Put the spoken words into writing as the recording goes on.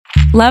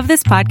Love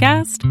this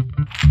podcast?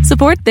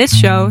 Support this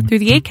show through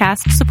the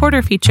Acast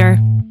supporter feature.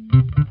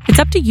 It's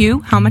up to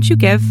you how much you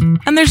give,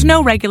 and there's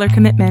no regular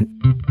commitment.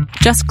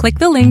 Just click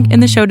the link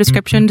in the show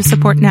description to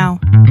support now.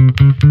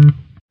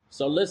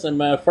 So listen,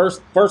 man,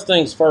 first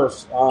things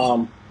first,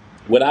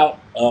 without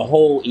a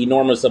whole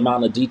enormous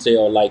amount of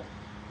detail, like,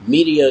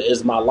 media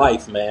is my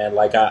life, man.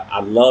 Like,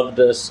 I love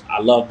this.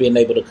 I love being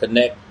able to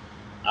connect,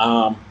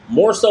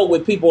 more so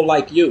with people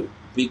like you,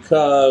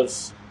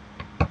 because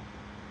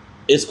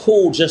it's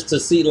cool just to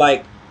see,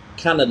 like,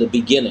 kind of the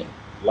beginning,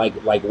 like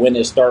when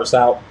it starts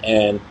out.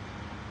 And,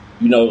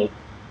 you know,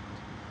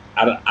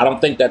 I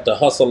don't think that the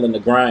hustle and the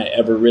grind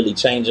ever really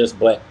changes,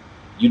 but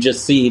you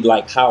just see,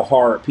 like, how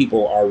hard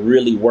people are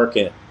really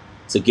working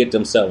to get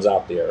themselves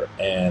out there.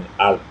 And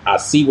I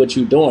see what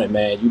you're doing,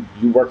 man.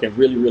 You working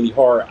really, really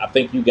hard. I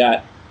think you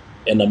got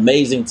an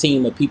amazing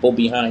team of people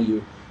behind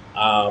you.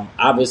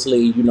 Obviously,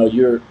 you know,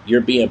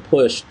 you're being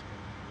pushed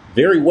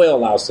very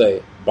well, I'll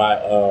say,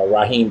 by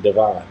Raheem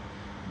Devon.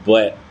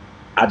 But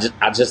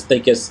I just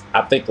think it's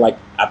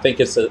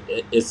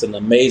an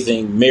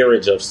amazing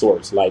marriage of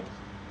sorts. Like,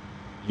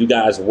 you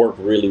guys work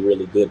really,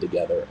 really good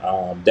together.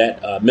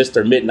 That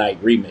Mr.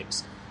 Midnight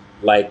remix,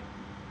 like,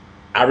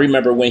 I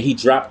remember when he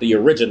dropped the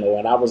original,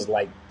 and I was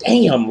like,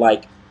 damn,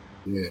 like,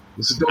 yeah,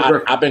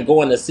 I've been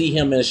going to see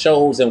him in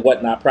shows and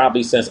whatnot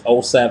probably since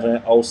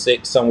 07,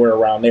 06, somewhere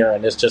around there.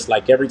 And it's just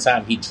like every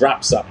time he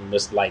drops something,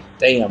 it's like,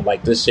 damn,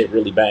 like, this shit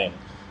really bang.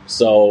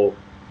 So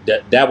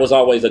that was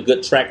always a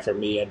good track for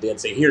me. And then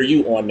to hear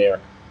you on there,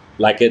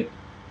 like, it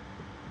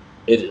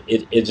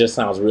just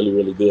sounds really,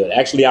 really good.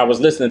 Actually, I was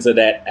listening to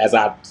that as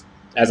I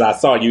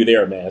saw you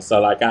there, man.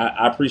 So, like,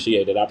 I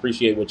appreciate it. I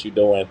appreciate what you're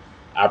doing.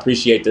 I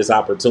appreciate this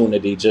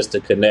opportunity just to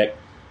connect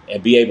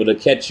and be able to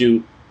catch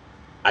you,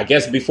 I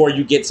guess, before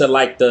you get to,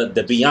 like, the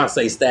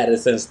Beyonce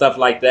status and stuff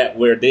like that,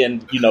 where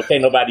then, you know,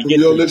 can't nobody get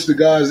your lips to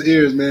God's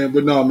ears, man.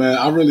 But no, man,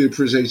 I really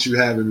appreciate you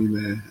having me,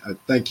 man. I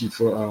thank you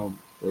for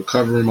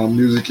covering my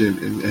music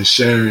and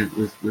sharing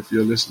with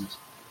your listeners,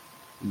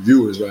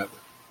 viewers, rather.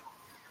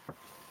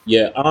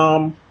 Yeah.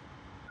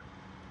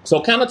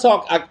 So kind of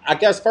talk, I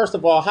guess, first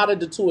of all, how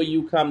did the two of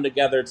you come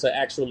together to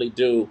actually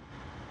do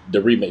the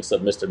remix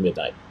of Mr.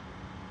 Midnight?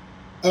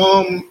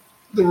 The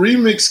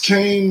remix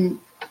came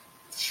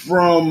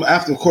from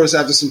after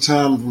some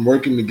time from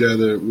working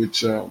together,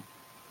 which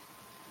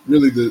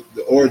really the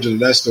origin of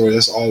that story,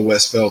 that's all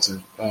Wes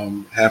Felton.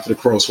 Half of the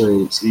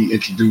Crossroads, he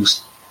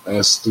introduced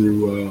us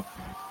through,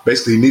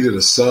 basically he needed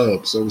a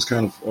sub. So it was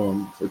kind of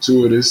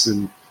fortuitous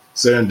and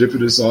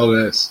serendipitous, all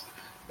that.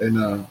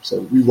 And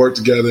so we worked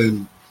together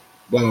and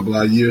blah, blah,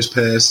 blah. Years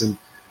passed, and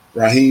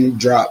Raheem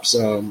drops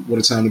What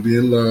a Time to Be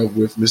in Love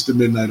with Mr.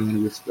 Midnight on it,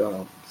 with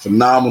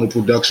phenomenal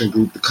production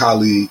group, The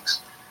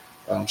Colleagues.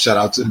 Shout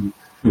out to them.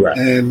 Right.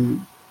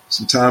 And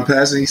some time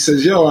passed, and he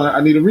says, yo,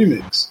 I need a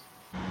remix.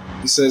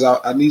 He says,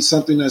 I need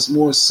something that's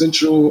more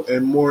sensual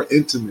and more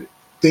intimate.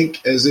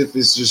 Think as if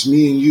it's just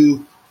me and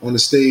you on the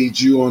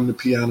stage, you on the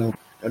piano,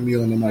 and me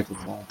on the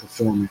microphone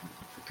performing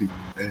for people.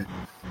 And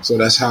so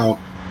that's how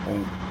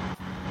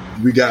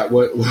we got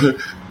what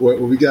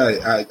we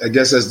got. I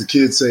guess, as the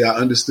kids say, I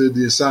understood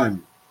the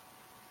assignment.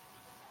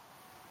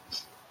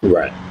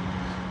 Right.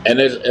 And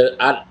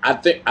I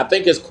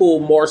think it's cool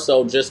more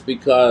so just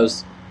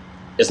because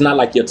it's not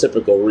like your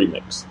typical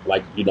remix,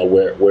 like, you know,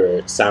 where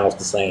it sounds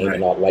the same, right,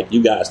 and all. Like,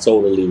 you guys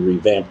totally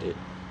revamped it,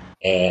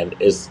 and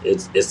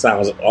it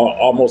sounds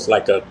almost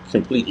like a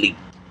completely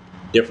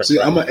different. See,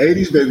 I'm an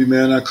 '80s baby,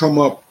 man. I come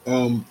up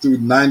through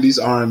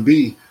 '90s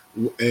R&B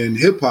and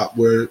hip hop,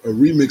 where a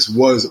remix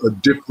was a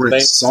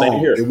different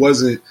song. It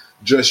wasn't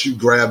just you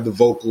grab the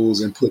vocals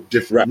and put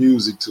different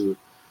music to it.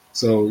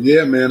 So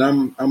yeah, man,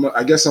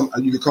 I guess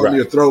you could call me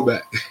a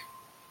throwback.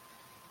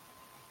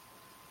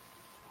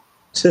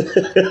 So,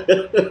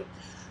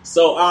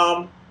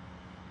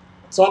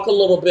 talk a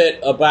little bit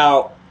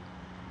about,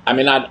 I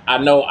mean, I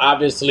know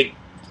obviously,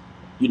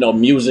 you know,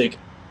 music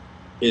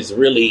is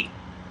really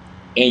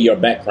in your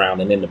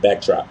background and in the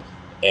backdrop.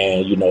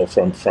 And, you know,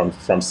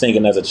 from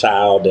singing as a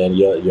child and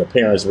your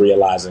parents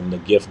realizing the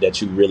gift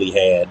that you really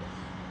had,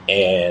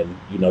 and,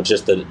 you know,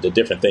 just the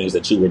different things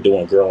that you were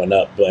doing growing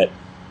up. But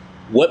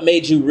what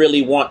made you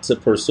really want to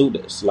pursue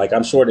this? Like,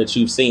 I'm sure that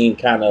you've seen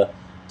kind of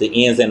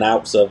the ins and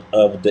outs of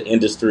the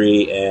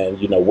industry,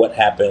 and, you know, what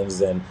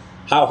happens and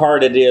how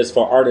hard it is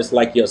for artists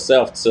like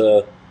yourself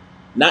to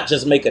not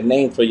just make a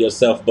name for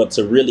yourself, but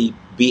to really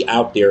be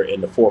out there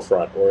in the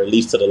forefront, or at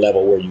least to the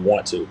level where you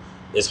want to.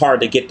 It's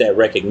hard to get that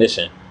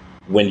recognition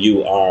when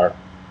you are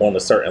on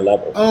a certain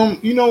level.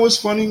 You know, what's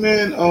funny,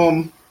 man?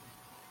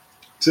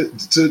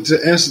 To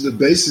answer the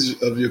basis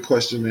of your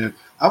question, man,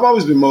 I've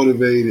always been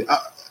motivated.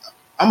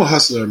 I'm a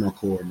hustler at my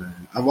core,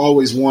 man. I've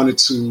always wanted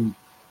to,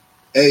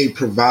 A,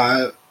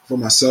 provide for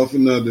myself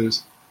and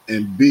others,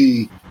 and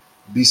B,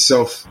 be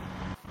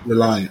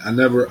self-reliant.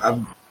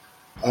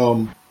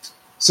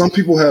 Some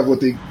people have what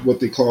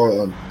they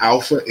call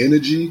alpha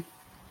energy.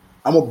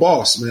 I'm a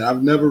boss, man.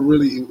 I've never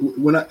really,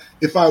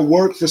 if I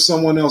work for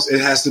someone else,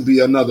 it has to be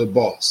another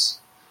boss.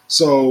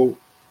 So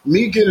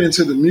me getting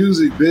into the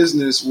music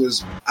business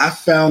was, I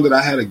found that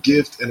I had a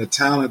gift and a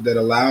talent that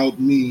allowed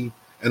me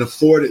and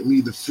afforded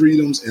me the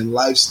freedoms and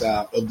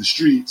lifestyle of the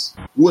streets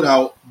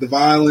without the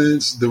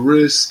violence, the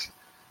risk,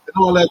 and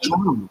all that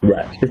drama.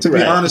 Right. To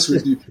be honest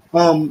with you,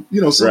 some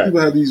people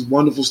have these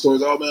wonderful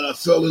stories. Oh man, I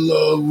fell in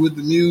love with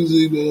the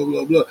music, blah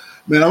blah blah.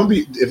 Man,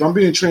 if I'm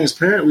being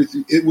transparent with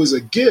you, it was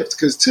a gift,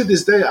 because to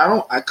this day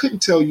I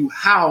couldn't tell you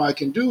how I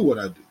can do what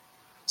I do.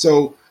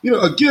 So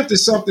a gift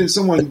is something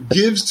someone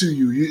gives to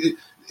you.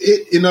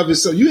 It in of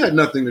itself, you had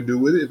nothing to do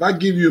with it. If I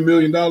give you $1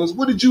 million,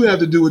 what did you have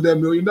to do with that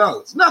 $1 million?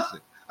 Nothing.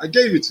 I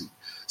gave it to you.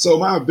 So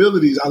my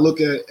abilities I look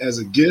at as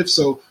a gift.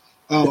 So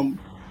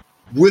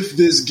with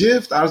this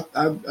gift, I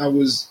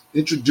was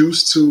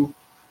introduced to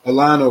a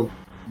line of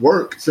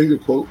work, finger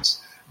quotes,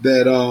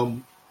 that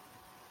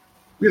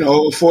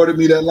afforded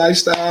me that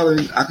lifestyle,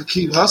 and I could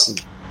keep hustling.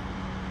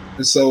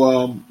 And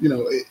so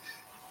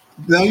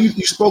now you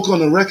spoke on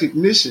the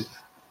recognition.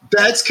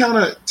 That's kind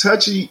of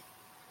touchy.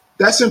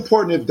 That's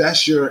important if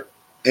that's your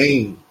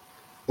aim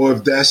or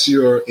if that's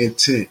your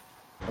intent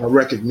or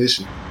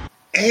recognition.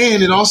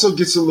 And it also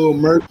gets a little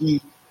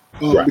murky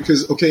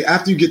because, okay,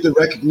 after you get the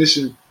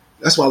recognition,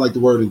 that's why I like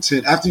the word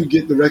intent. After you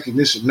get the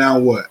recognition, now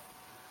what?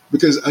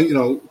 Because,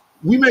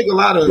 we make a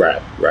lot of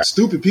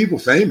stupid people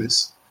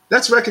famous.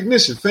 That's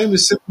recognition.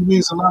 Famous simply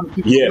means a lot of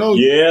people know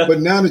you. Yeah.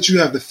 But now that you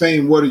have the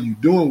fame, what are you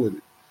doing with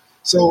it?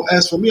 So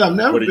as for me, I've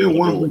never been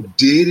one who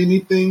did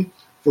anything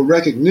for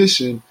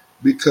recognition,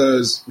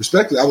 because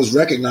respectfully, I was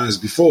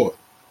recognized before.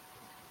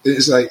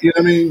 It's like, you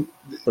know what I mean?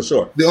 For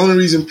sure. The only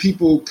reason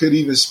people could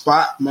even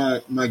spot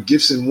my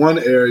gifts in one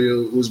area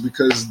was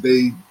because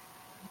they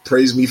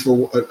praised me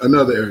for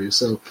another area.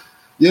 So,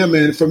 yeah,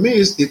 man, for me,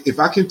 if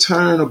I can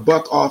turn a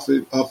buck off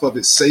of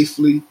it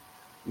safely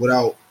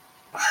without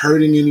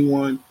hurting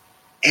anyone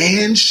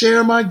and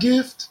share my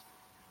gift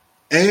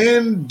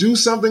and do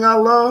something I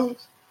love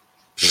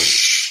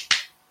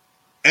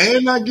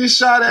and not get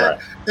shot at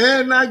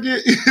and not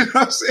get, you know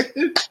what I'm saying?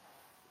 It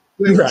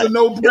was a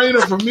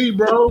no-brainer for me,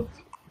 bro.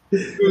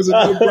 It was a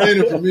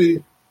no-brainer for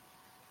me.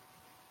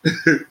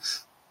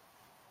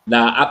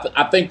 Nah,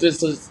 I think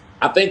this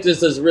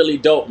is really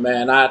dope,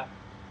 man.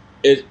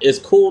 It's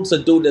cool to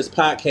do this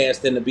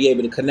podcast and to be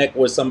able to connect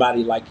with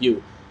somebody like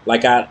you.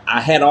 Like I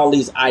had all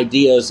these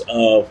ideas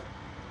of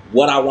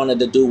what I wanted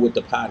to do with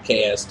the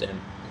podcast and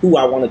who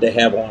I wanted to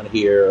have on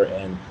here,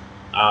 and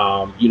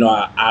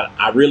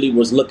I really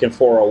was looking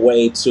for a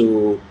way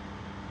to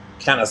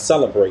kind of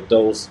celebrate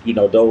those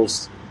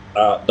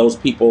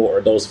people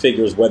or those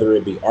figures, whether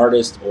it be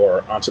artists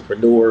or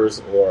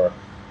entrepreneurs or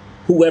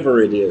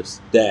whoever it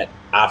is that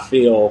I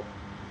feel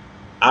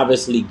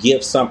obviously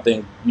give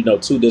something,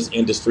 to this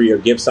industry or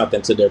give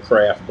something to their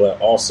craft, but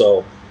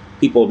also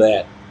people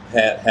that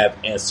have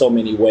in so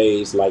many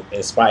ways like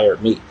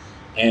inspired me.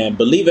 And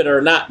believe it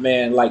or not,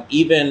 man, like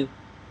even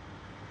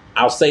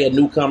I'll say a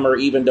newcomer,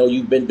 even though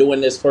you've been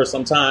doing this for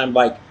some time,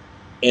 like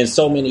in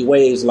so many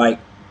ways, like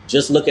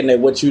just looking at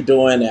what you're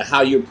doing and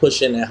how you're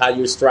pushing and how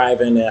you're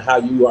striving and how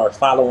you are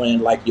following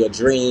like your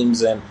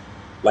dreams, and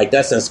like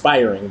that's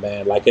inspiring,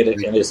 man. Like it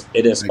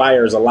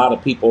inspires a lot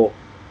of people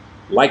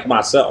like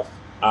myself.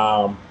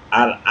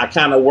 I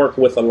kind of work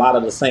with a lot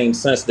of the same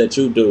sense that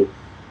you do,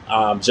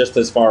 just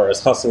as far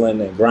as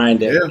hustling and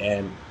grinding,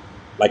 and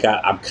like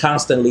I'm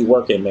constantly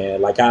working,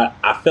 man. Like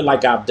I feel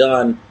like I've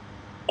done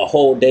a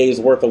whole day's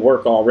worth of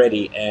work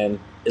already, and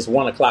it's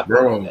 1:00.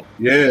 Bro,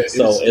 yeah.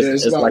 So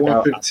it's about like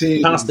 1:15.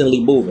 I'm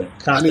constantly moving.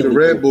 I need a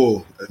Red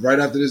Bull right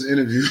after this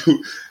interview.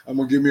 I'm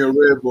gonna give me a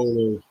Red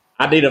Bull.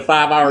 I need a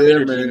 5-hour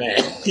interview, man.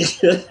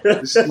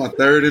 This is my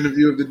third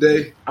interview of the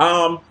day.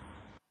 I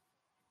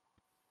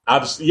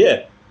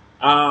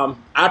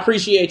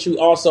appreciate you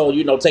also,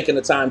 taking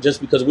the time, just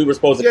because we were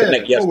supposed to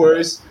connect yesterday. No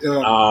worries.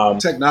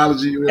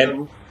 Technology,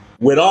 and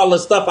with all the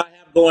stuff I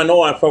have going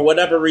on, for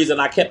whatever reason,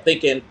 I kept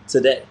thinking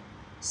today.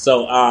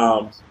 So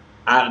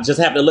I just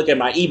happened to look at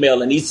my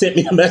email, and he sent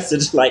me a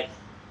message like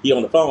he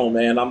on the phone,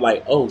 man. I'm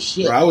like, oh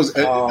shit. Bro,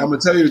 I'm gonna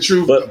tell you the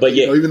truth, but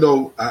yeah, even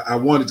though I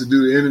wanted to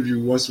do the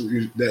interview once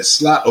that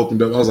slot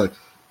opened up, I was like,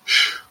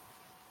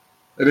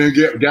 and then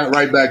got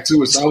right back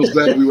to it. So I was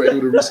glad we were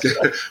able to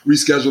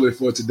reschedule it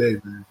for today,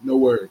 man. No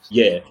worries.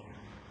 Yeah.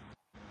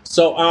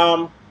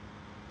 So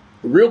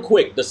real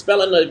quick, the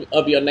spelling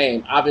of your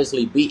name,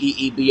 obviously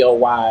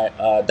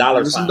BeeBoy,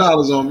 dollar There's sign, some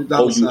dollars on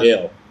me,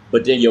 OUL,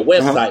 but then your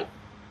website.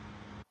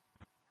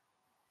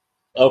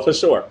 Oh, for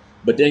sure.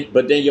 But then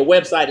your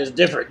website is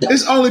different.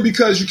 It's only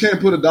because you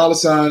can't put a dollar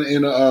sign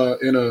in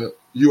a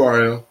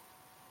URL.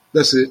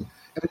 That's it.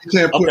 And you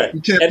can't put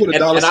a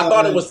dollar sign. And I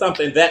thought it was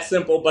something that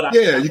simple, but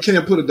you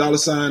can't put a dollar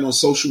sign on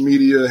social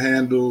media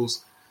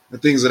handles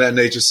and things of that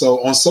nature.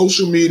 So on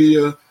social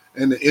media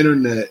and the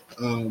internet,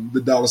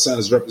 the dollar sign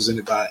is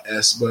represented by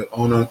S. But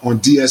on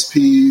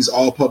DSPs,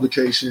 all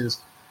publications,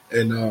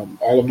 and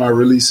all of my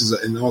releases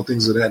and all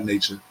things of that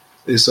nature,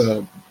 it's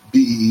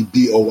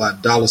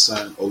BeeBoy dollar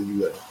sign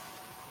OUL.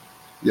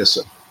 Yes,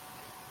 sir.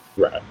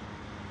 Right.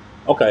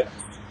 Okay.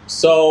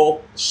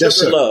 So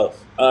Sugar Love,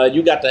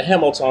 you got the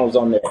Hamiltons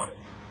on there.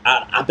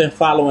 I've been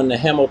following the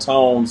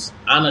Hamiltons.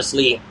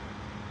 Honestly,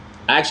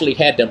 I actually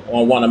had them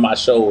on one of my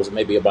shows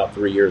maybe about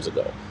 3 years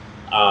ago.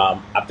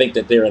 I think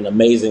that they're an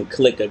amazing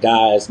clique of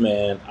guys,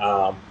 man.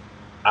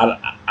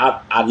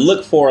 I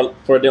look for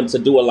them to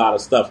do a lot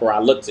of stuff, or I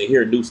look to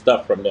hear new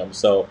stuff from them.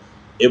 So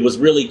it was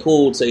really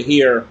cool to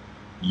hear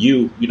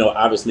you know,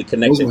 obviously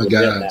connecting with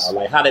them now.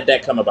 Like, how did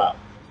that come about?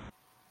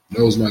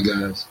 Those my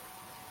guys.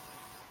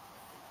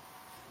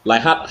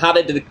 Like, how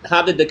did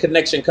the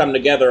connection come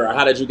together, or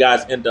how did you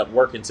guys end up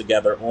working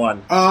together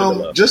on?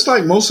 Just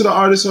like most of the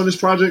artists on this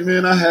project,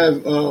 man, I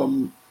have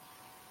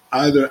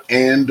either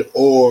and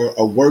or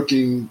a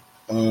working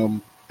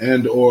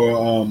and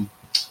or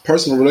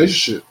personal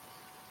relationship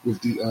with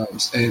the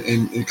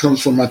and it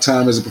comes from my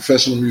time as a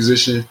professional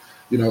musician,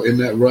 you know, in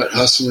that rut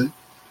hustling.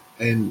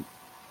 And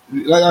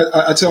like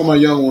I tell my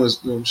young ones,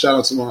 shout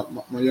out to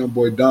my young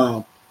boy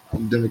Dom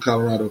from Denver,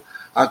 Colorado.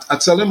 I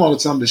tell him all the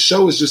time, the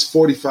show is just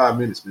 45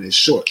 minutes, man. It's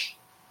short.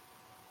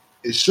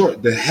 It's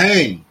short. The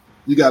hang,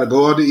 you got to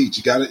go out to eat.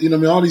 You got to, you know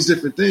what I mean, all these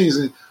different things.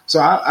 And so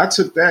I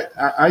took that.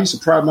 I used to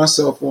pride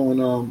myself on,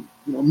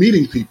 you know,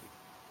 meeting people.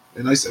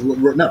 And I said,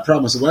 well, not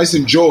proud myself, but I used to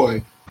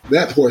enjoy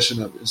that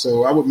portion of it.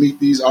 So I would meet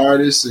these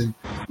artists and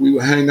we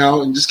would hang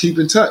out and just keep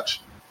in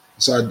touch.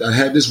 So I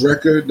had this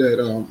record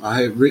that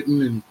I had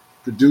written and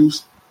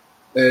produced,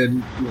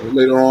 and you know,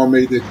 later on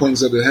made the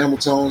acquaintance of the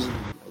Hamiltons and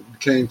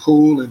became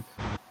cool, and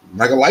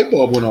like a light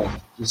bulb went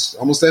off. Just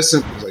almost that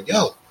simple. It was like,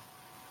 yo,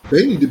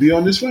 they need to be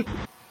on this record.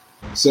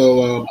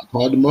 So I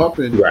called them up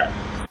and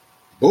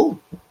boom.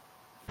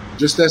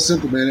 Just that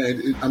simple, man.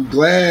 And I'm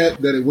glad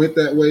that it went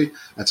that way.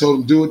 I told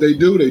them do what they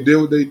do. They did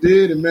what they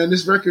did. And man,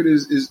 this record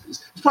is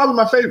it's probably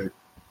my favorite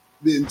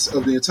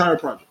of the entire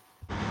project.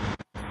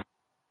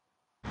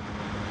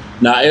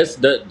 Now, it's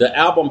the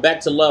album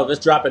Back to Love.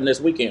 It's dropping this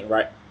weekend,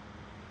 right?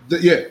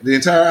 The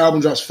entire album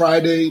drops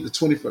Friday the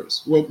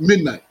 21st. Well,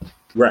 midnight.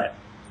 Right.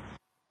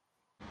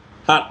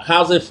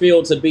 How's it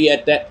feel to be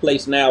at that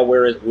place now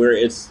where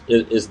it's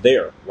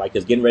there, like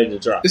it's getting ready to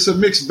drop? It's a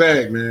mixed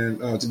bag, man.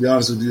 To be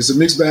honest with you, it's a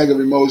mixed bag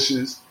of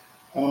emotions.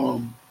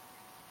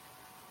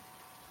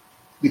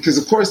 Because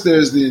of course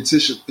there's the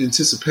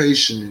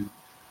anticipation,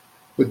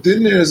 but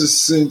then there's a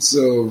sense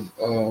of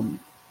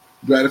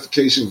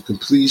gratification of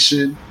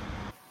completion,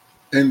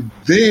 and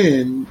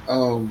then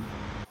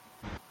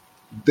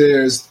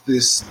there's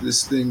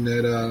this thing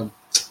that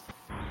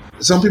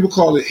some people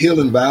call it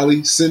Hill and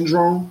Valley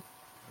syndrome.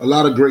 A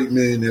lot of great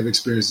men have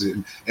experienced it.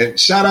 And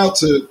shout out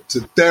to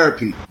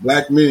therapy.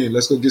 Black men,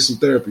 let's go get some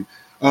therapy.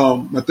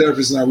 My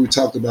therapist and I, we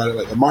talked about it.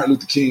 Like Martin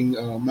Luther King,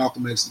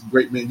 Malcolm X,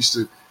 great men used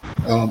to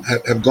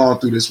have gone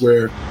through this,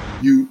 where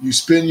you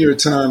spend your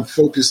time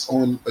focused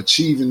on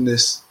achieving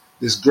this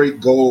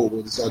great goal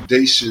or this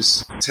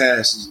audacious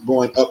task,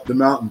 going up the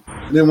mountain.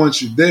 And then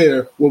once you're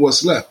there, well,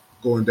 what's left?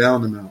 Going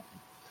down the mountain.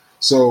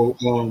 So,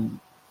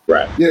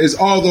 yeah, it's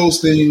all those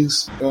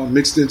things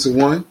mixed into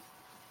one.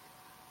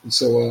 And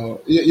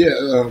so,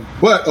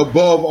 but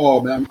above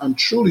all, man, I'm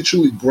truly,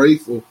 truly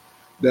grateful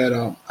that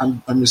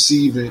I'm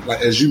receiving,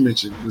 like as you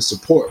mentioned, the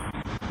support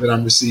that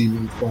I'm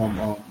receiving from,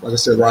 like I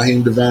said,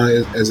 Raheem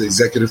Devine as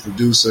executive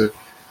producer,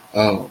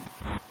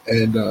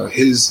 and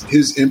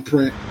his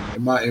imprint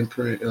and my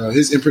imprint,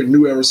 his imprint,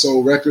 New Era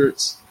Soul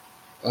Records,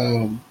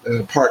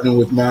 partnering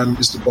with mine,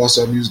 Mr. Boss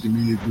Up Music and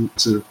Media Group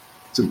to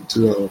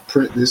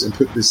print this and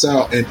put this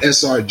out, and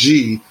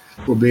SRG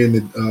for being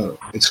the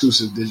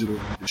exclusive digital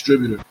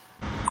distributor.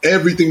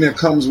 Everything that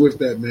comes with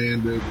that,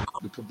 man,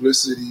 the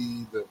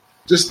publicity,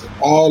 just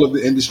all of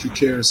the industry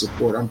care and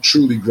support. I'm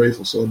truly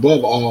grateful. So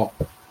above all,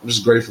 I'm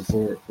just grateful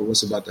for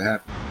what's about to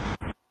happen.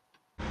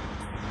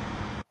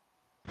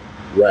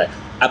 Right.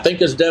 I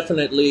think it's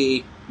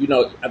definitely,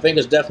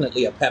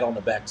 a pat on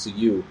the back to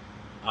you.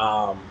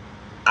 I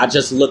kind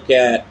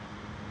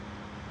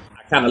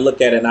of look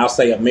at, and I'll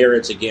say a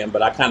marriage again,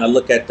 but I kind of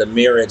look at the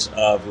marriage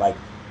of like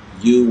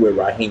you with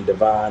Raheem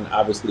Devine,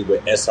 obviously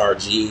with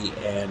SRG,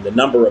 and the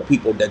number of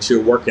people that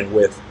you're working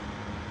with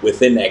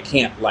within that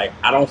camp. Like,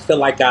 I don't feel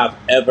like I've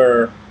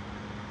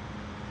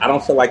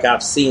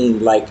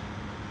seen like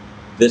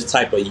this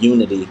type of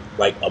unity,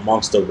 like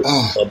amongst a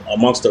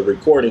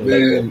recording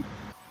label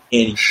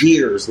in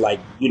years. Like,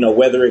 you know,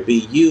 whether it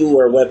be you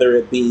or whether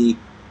it be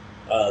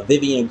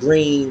Vivian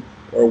Green,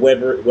 or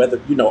whether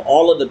you know,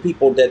 all of the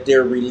people that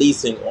they're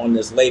releasing on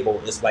this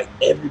label, it's like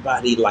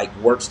everybody like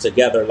works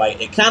together.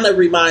 Like, it kind of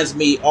reminds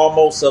me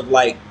almost of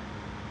like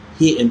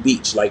Hidden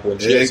Beach, like when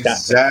Jill Scott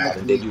came out,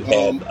 and then you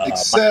had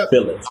Mike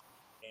Phillips,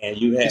 and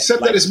you had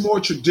except that it's more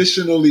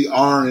traditionally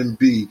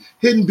R&B.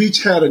 Hidden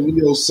Beach had a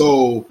neo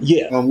soul,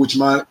 which in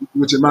my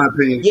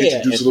opinion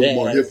introduced a little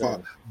more hip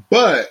hop.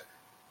 But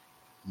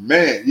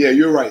man, yeah,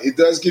 you're right. It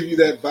does give you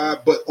that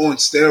vibe, but on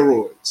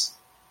steroids.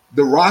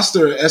 The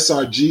roster at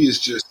SRG is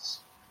just.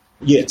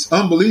 Yeah, it's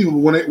unbelievable.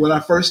 When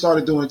I first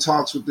started doing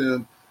talks with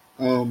them,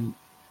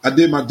 I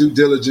did my due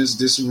diligence,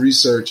 did some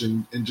research,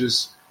 and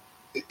just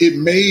it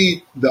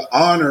made the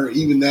honor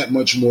even that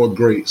much more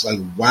great. It's like,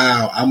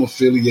 wow, I'm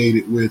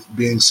affiliated with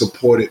being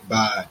supported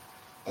by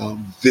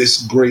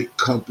this great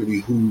company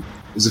who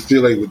is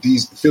affiliated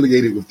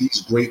with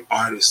these great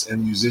artists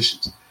and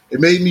musicians. It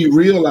made me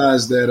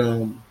realize that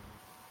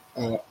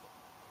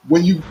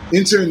when you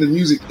enter in the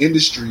music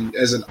industry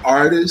as an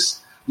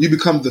artist, you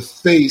become the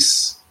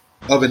face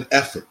of an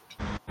effort.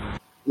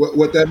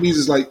 What that means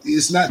is like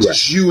it's not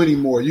just you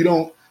anymore. You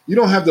don't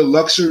have the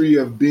luxury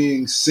of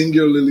being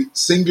singularly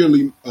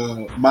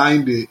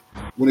minded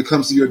when it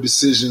comes to your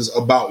decisions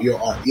about your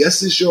art.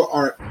 Yes, it's your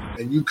art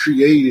and you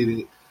created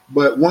it,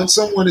 but once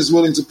someone is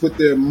willing to put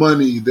their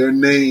money, their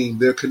name,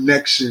 their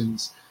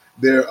connections,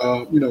 their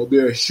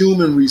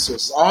human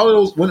resources, all of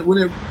those,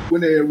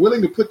 when they're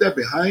willing to put that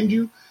behind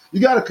you, you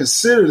got to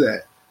consider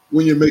that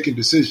when you're making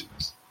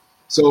decisions.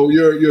 So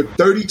your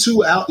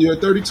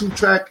 32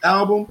 track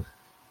album,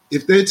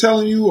 if they're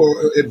telling you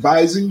or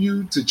advising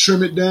you to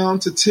trim it down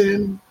to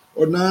 10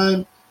 or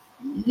 9,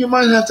 you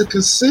might have to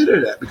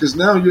consider that because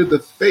now you're the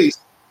face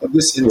of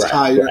this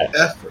entire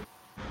effort.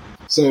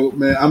 So,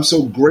 man, I'm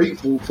so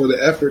grateful for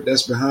the effort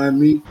that's behind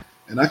me,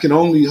 and I can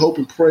only hope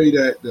and pray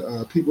that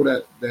the people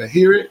that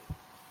hear it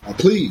are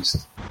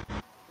pleased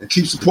and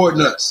keep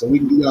supporting us so we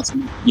can do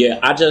some.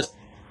 I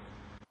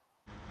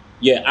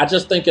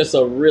just think it's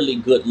a really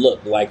good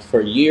look. Like for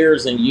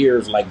years and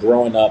years, like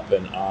growing up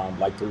and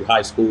like through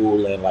high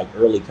school and like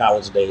early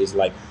college days,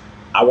 like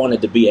I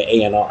wanted to be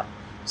an A&R.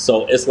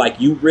 So it's like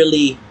you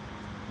really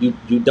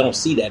you don't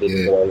see that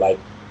anymore. Like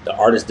the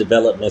artist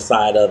development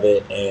side of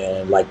it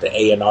and like the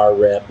A&R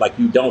rep, like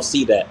you don't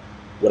see that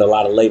with a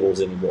lot of labels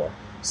anymore.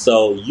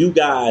 So you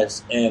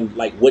guys and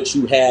like what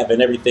you have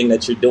and everything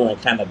that you're doing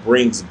kind of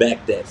brings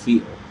back that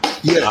feel.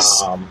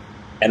 Yes.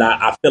 And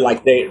I feel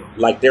like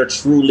they're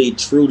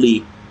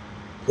truly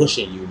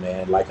pushing you,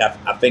 man. Like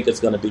I think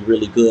it's going to be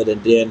really good.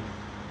 And then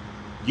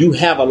you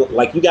have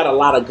you got a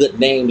lot of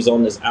good names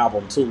on this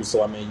album too.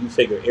 So I mean, you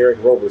figure Eric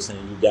Roberson,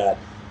 you got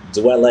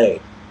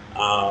Dwelle,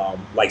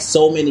 like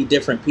so many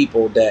different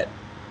people that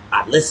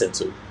I listen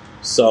to.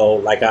 So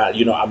like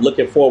I'm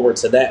looking forward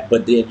to that.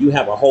 But then you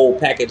have a whole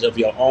package of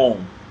your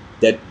own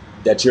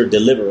that you're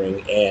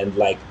delivering and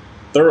like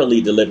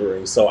thoroughly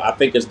delivering. So I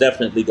think it's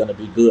definitely going to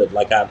be good.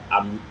 Like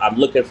I'm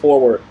looking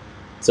forward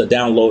to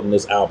downloading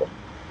this album,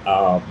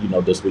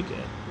 this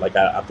weekend. Like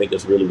I think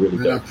it's really, really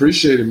good. I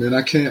appreciate it, man.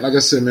 I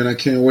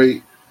can't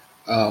wait.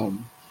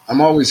 I'm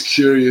always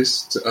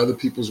curious to other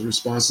people's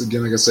response.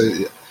 Again, like I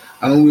said,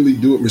 I don't really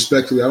do it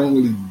respectfully. I don't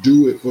really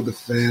do it for the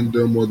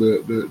fandom or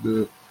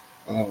the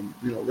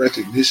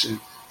recognition.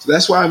 So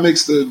that's why it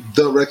makes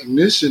the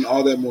recognition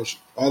all that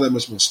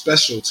much more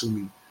special to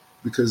me.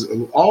 Because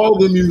of all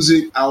the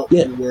music out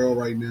in the world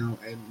right now,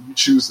 and you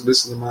choose to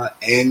listen to mine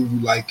and you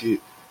like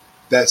it,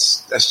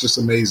 that's just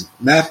amazing.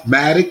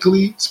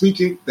 Mathematically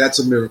speaking, that's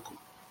a miracle.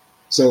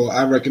 So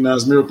I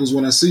recognize miracles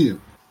when I see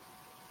them.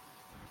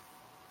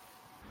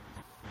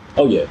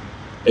 Oh yeah,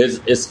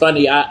 it's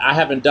funny. I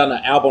haven't done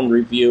an album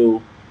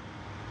review.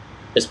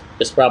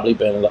 It's probably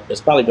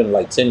been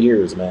like 10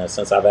 years, man,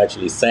 since I've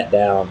actually sat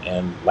down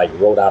and like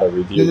wrote out a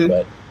review. Mm-hmm.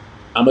 But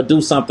I'm going to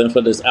do something for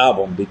this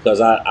album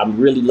because I'm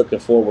really looking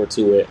forward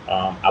to it.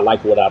 I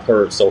like what I've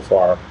heard so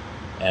far,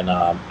 and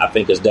I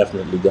think it's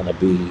definitely going to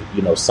be,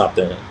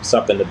 something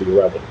to be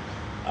reveled.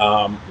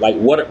 Like,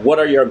 what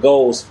are your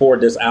goals for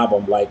this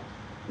album? Like,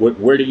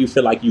 where do you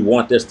feel like you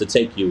want this to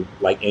take you,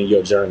 like, in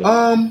your journey?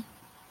 For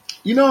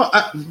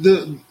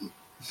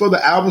the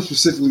album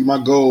specifically, my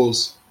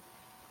goals,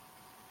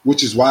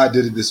 which is why I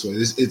did it this way.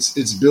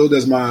 It's billed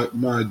as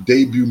my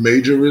debut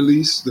major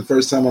release. The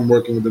first time I'm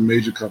working with a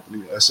major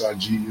company,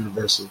 SRG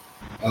Universal.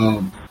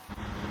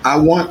 I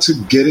want to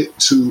get it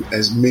to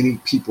as many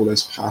people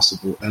as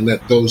possible and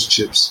let those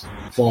chips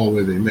fall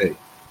where they may.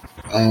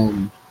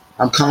 I'm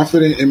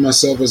confident in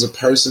myself as a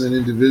person and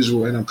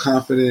individual, and I'm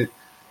confident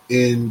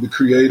in the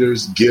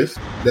creator's gift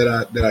that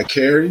I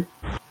carry.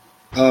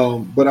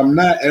 But I'm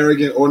not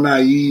arrogant or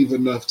naive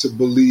enough to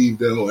believe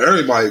that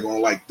everybody gonna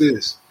like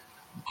this.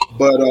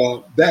 But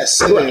that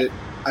said,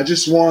 I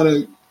just want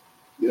to,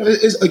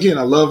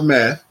 I love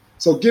math.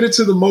 So get it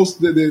to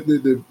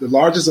the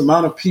largest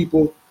amount of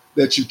people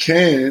that you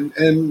can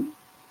and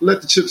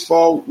let the chips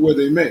fall where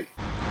they may.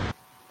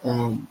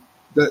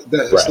 That's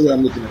the way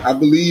I'm looking at it. I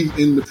believe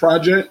in the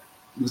project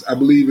because I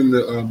believe in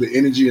the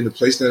energy and the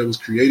place that it was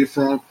created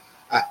from.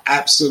 I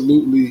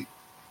absolutely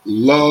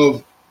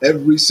love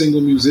every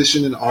single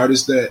musician and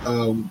artist that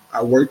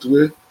I worked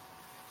with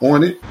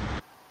on it.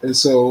 And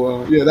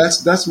so,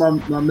 that's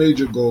my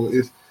major goal.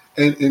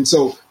 And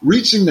so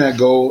reaching that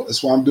goal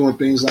is why I'm doing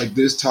things like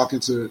this,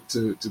 talking to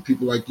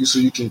people like you so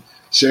you can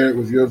share it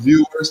with your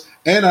viewers.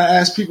 And I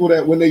ask people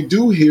that when they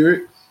do hear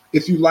it,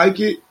 if you like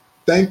it,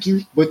 thank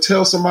you, but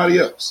tell somebody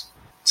else.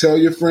 Tell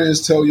your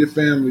friends, tell your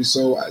family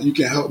so you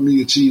can help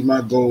me achieve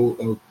my goal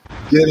of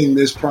getting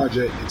this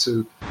project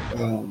into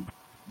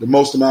the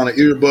most amount of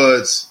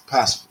earbuds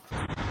possible.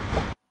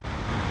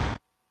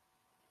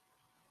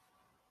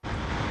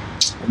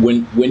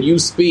 When you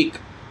speak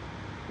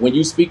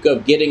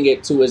of getting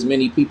it to as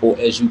many people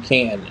as you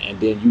can, and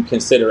then you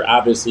consider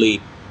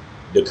obviously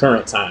the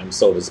current time,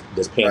 so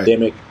this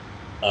pandemic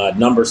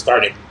numbers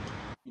started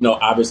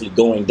obviously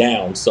going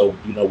down. So,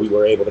 we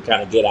were able to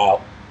kind of get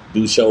out,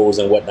 do shows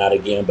and whatnot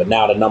again. But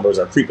now the numbers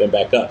are creeping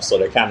back up. So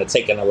they're kind of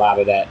taking a lot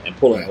of that and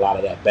pulling a lot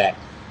of that back.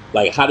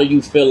 Like, how do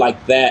you feel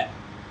like that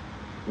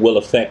will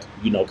affect,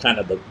 kind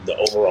of the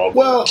overall?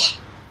 Well,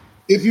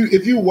 if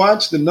you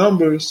watch the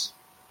numbers,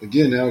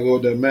 again, I'll go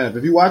with that math.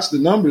 If you watch the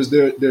numbers,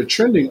 they're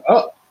trending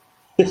up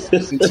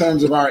in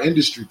terms of our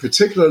industry,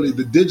 particularly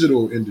the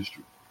digital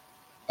industry.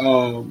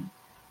 Now,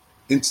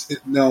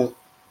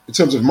 in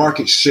terms of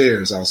market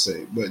shares, I'll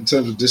say, but in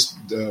terms of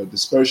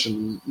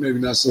dispersion, maybe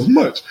not so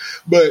much.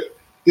 But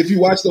if you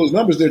watch those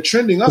numbers, they're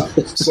trending up.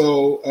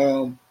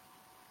 So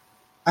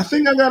I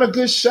think I got a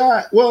good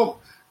shot. Well,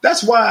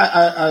 that's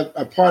why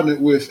I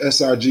partnered with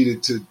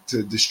SRG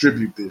to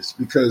distribute this,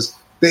 because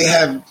they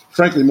have,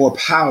 frankly, more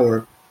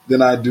power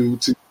than I do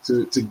to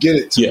get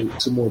it to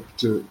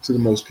the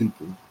most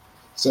people.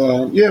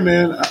 So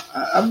man,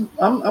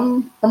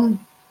 I'm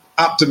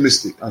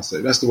optimistic. I'll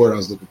say that's the word I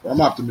was looking for.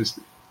 I'm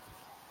optimistic.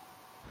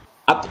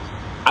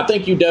 I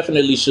think you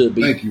definitely should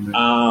be. Thank you,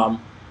 man.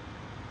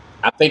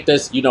 I think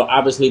that's,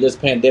 obviously this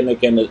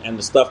pandemic and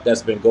the stuff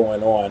that's been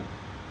going on,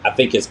 I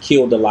think it's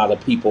killed a lot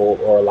of people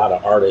or a lot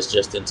of artists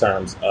just in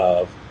terms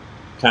of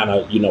kind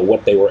of,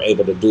 what they were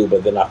able to do.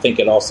 But then I think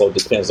it also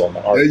depends on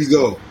the artist. There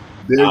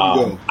you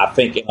go. I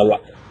think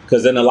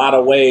in a lot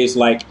of ways,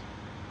 like,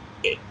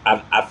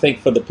 I think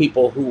for the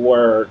people who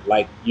were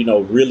like,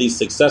 really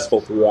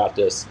successful throughout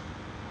this,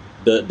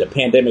 the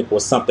pandemic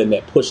was something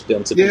that pushed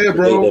them to be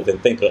creative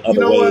and think of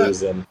other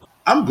ways. And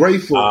I'm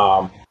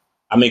grateful.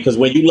 Because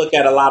when you look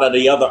at a lot of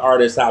the other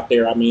artists out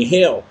there,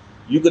 hell,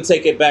 you could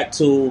take it back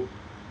to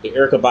the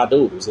Erykah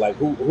Badu's. Like,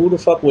 who the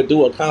fuck would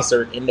do a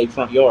concert in their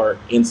front yard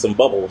in some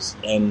bubbles?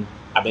 And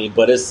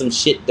but it's some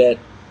shit that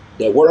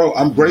worked. Bro,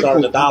 I'm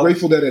grateful. I'm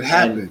grateful that it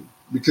happened,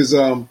 because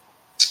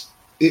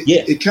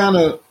it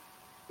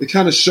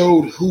kind of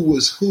showed who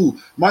was who.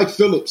 Mike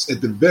Phillips, at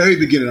the very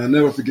beginning, I'll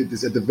never forget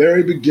this, at the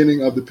very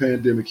beginning of the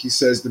pandemic, he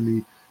says to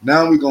me,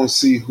 "Now we're going to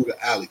see who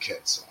the alley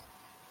cats are."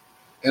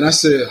 And I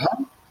said,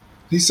 huh?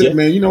 He said,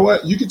 "Man, you know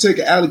what? You can take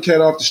an alley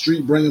cat off the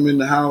street, bring him in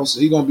the house.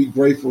 He's going to be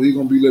grateful. He's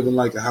going to be living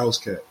like a house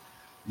cat.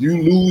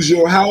 You lose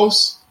your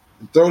house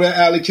and throw that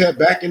alley cat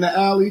back in the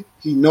alley,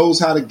 he knows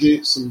how to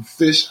get some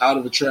fish out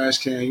of a trash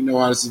can. He knows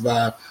how to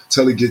survive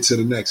till he gets to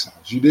the next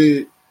house." You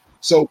did?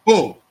 So,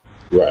 boom.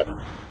 Right.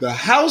 The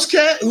house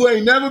cat who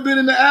ain't never been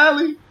in the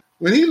alley,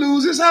 when he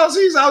loses his house,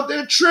 he's out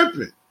there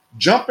tripping,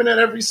 jumping at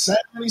every sound.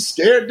 He's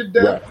scared to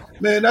death.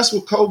 Right. Man, that's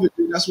what COVID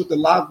did. That's what the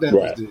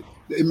lockdowns did.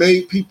 It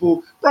made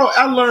people, bro,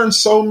 I learned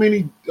so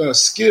many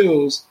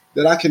skills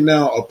that I can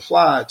now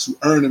apply to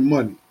earning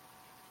money.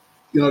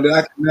 That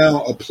I can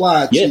now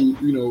apply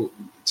to,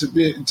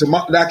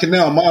 that I can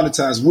now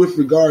monetize with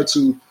regard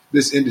to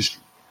this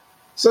industry.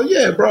 So,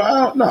 yeah, bro, I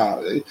don't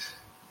know.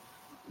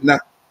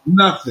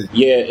 Nothing.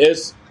 Yeah,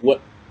 it's what,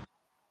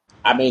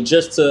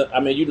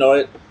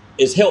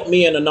 it's helped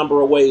me in a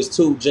number of ways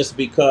too, just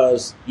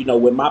because,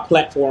 with my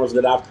platforms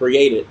that I've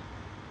created,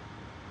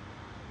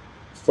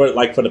 for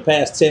the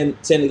past 10,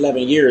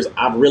 11 years,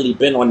 I've really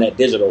been on that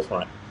digital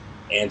front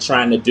and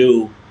trying to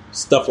do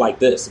stuff like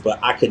this. But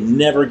I could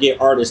never get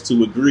artists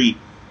to agree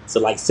to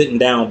like sitting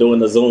down doing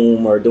the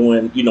Zoom or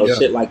doing,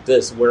 shit like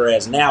this.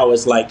 Whereas now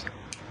it's like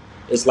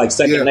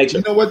second nature.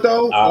 You know what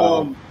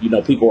though?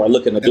 People are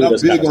looking to do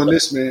this. I'm big on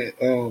this, man.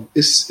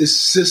 It's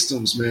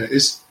systems, man.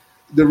 It's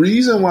the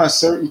reason why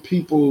certain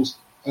people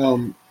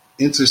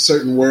enter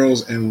certain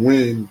worlds and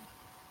win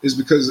is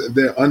because of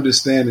their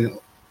understanding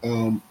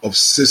of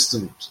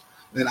systems.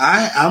 And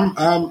I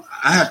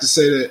have to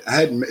say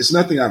that it's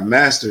nothing I've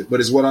mastered, but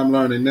it's what I'm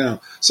learning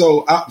now.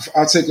 So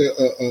I'll take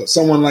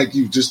someone like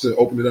you, just to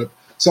open it up.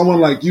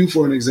 Someone like you,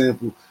 for an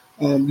example,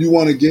 you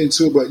want to get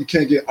into it, but you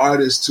can't get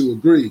artists to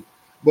agree.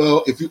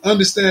 Well, if you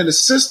understand the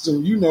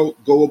system,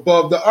 go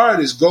above the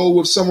artist, go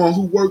with someone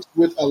who works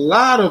with a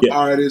lot of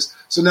artists.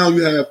 So now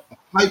you have a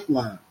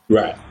pipeline.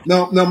 Right.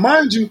 Now,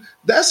 mind you,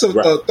 that's a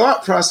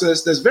thought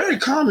process that's very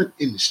common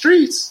in the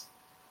streets.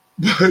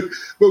 But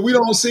we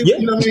don't see,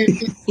 what I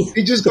mean?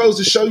 It just goes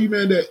to show you,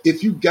 man, that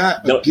if you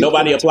got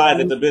nobody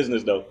applies it to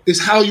business, though. It's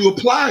how you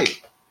apply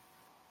it.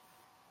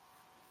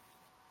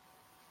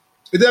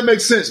 If that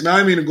makes sense, man. I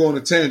didn't mean to go on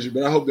a tangent,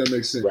 but I hope that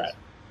makes sense. Right.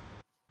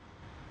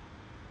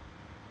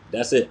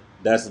 That's it.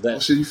 That's that. Oh,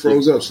 shit, you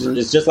froze up, man.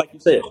 It's just like you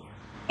said.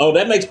 Oh,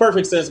 that makes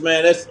perfect sense,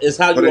 man. It's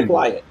how you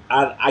apply it.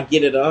 I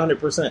get it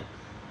 100%.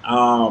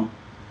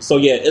 So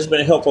yeah, it's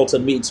been helpful to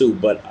me too.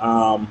 But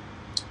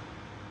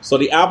so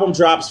the album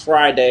drops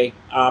Friday.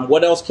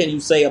 What else can you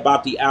say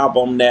about the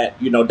album that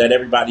that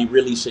everybody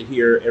really should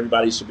hear?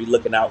 Everybody should be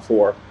looking out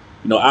for.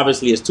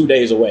 Obviously it's 2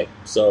 days away,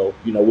 so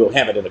we'll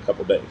have it in a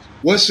couple days.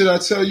 What should I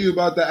tell you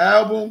about the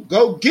album?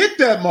 Go get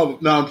that mother.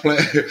 No, I'm playing.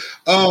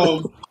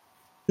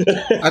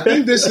 I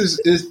think this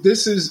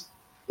is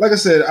like I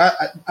said.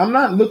 I'm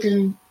not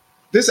looking.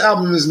 This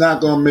album is not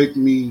going to make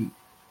me,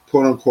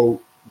 quote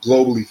unquote,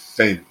 globally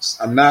famous.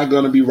 I'm not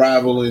going to be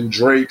rivaling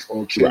Drake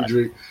or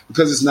Kendrick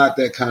because it's not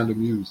that kind of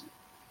music.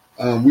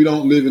 We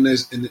don't live in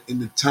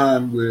the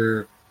time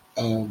where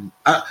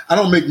I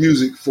don't make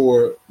music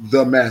for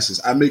the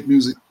masses. I make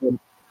music for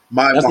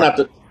my That's market. not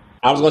the.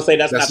 I was going to say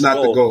That's not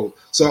not the goal.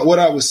 So what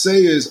I would say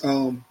is,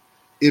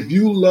 if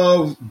you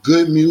love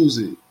good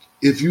music,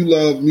 if you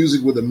love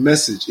music with a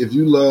message, if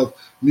you love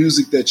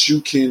music that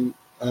you can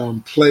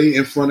play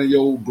in front of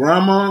your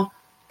grandma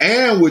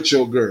and with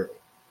your girl,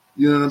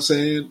 you know what I'm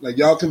saying? Like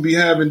y'all can be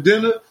having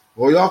dinner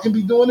or y'all can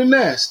be doing the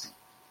nasty.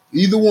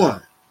 Either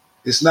one.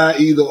 It's not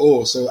either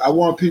or. So I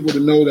want people to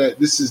know that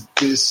this is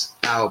this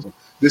album.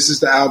 This is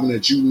the album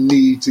that you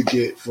need to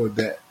get for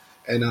that.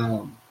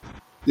 And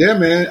yeah,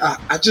 man,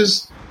 I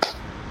just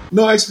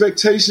no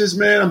expectations,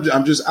 man.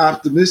 I'm just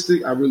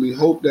optimistic. I really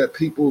hope that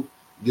people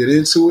get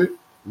into it,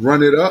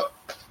 run it up,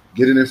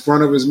 get it in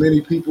front of as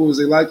many people as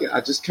they like it.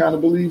 I just kind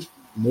of believe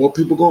more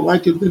people gonna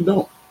like it than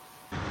don't.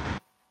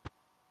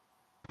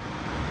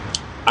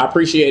 I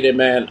appreciate it,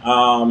 man.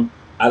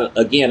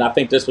 I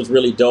think this was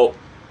really dope.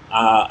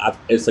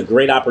 It's a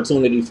great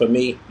opportunity for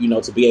me,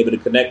 to be able to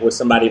connect with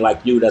somebody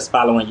like you that's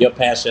following your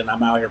passion.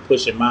 I'm out here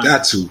pushing mine.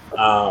 Got to.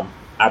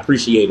 I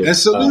appreciate it. And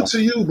salute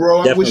to you,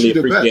 bro. I wish you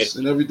the best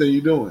in everything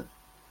you're doing.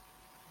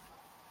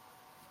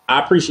 I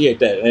appreciate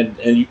that.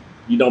 And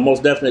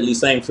most definitely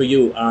same for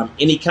you.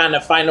 Any kind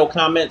of final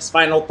comments,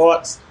 final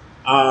thoughts,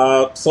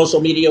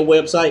 social media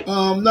website?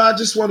 No, I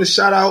just want to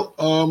shout out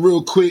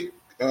real quick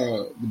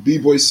the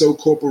BeeBoy Soul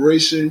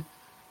Corporation.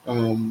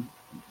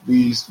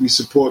 We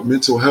support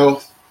mental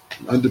health,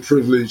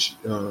 underprivileged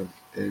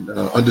and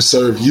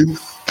underserved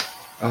youth.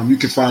 You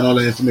can find all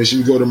the information.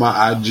 You go to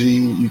my IG.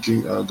 You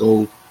can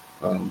go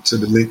to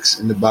the links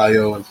in the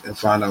bio and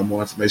find out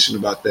more information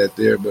about that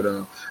there. But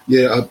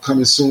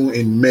upcoming soon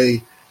in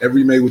May,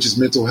 every May, which is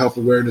Mental Health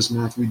Awareness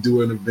Month, we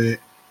do an event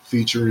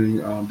featuring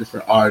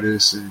different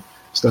artists and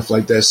stuff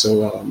like that.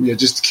 So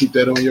just to keep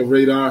that on your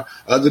radar.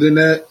 Other than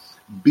that,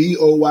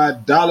 BOY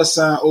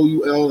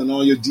 $OUL and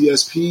all your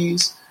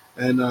DSPs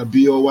and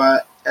BOY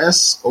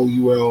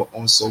SOUL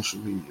on social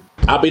media.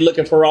 I'll be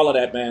looking for all of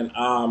that, man.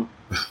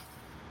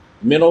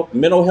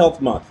 Mental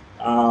Health Month,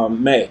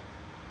 May.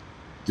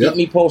 Keep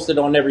me posted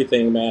on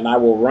everything, man. I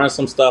will run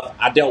some stuff.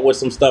 I dealt with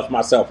some stuff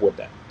myself with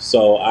that,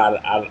 so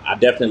I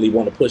definitely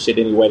want to push it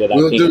any way that I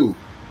can. Do.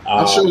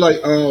 I'm sure,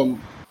 I'm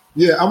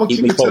gonna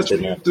keep in touch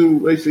with you through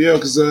Raphael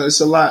because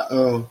it's a lot.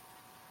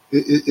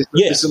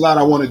 It's a lot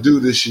I want to do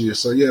this year.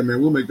 So yeah,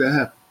 man, we'll make that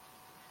happen.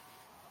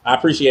 I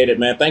appreciate it,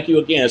 man. Thank you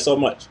again so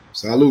much.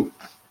 Salute.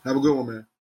 Have a good one, man.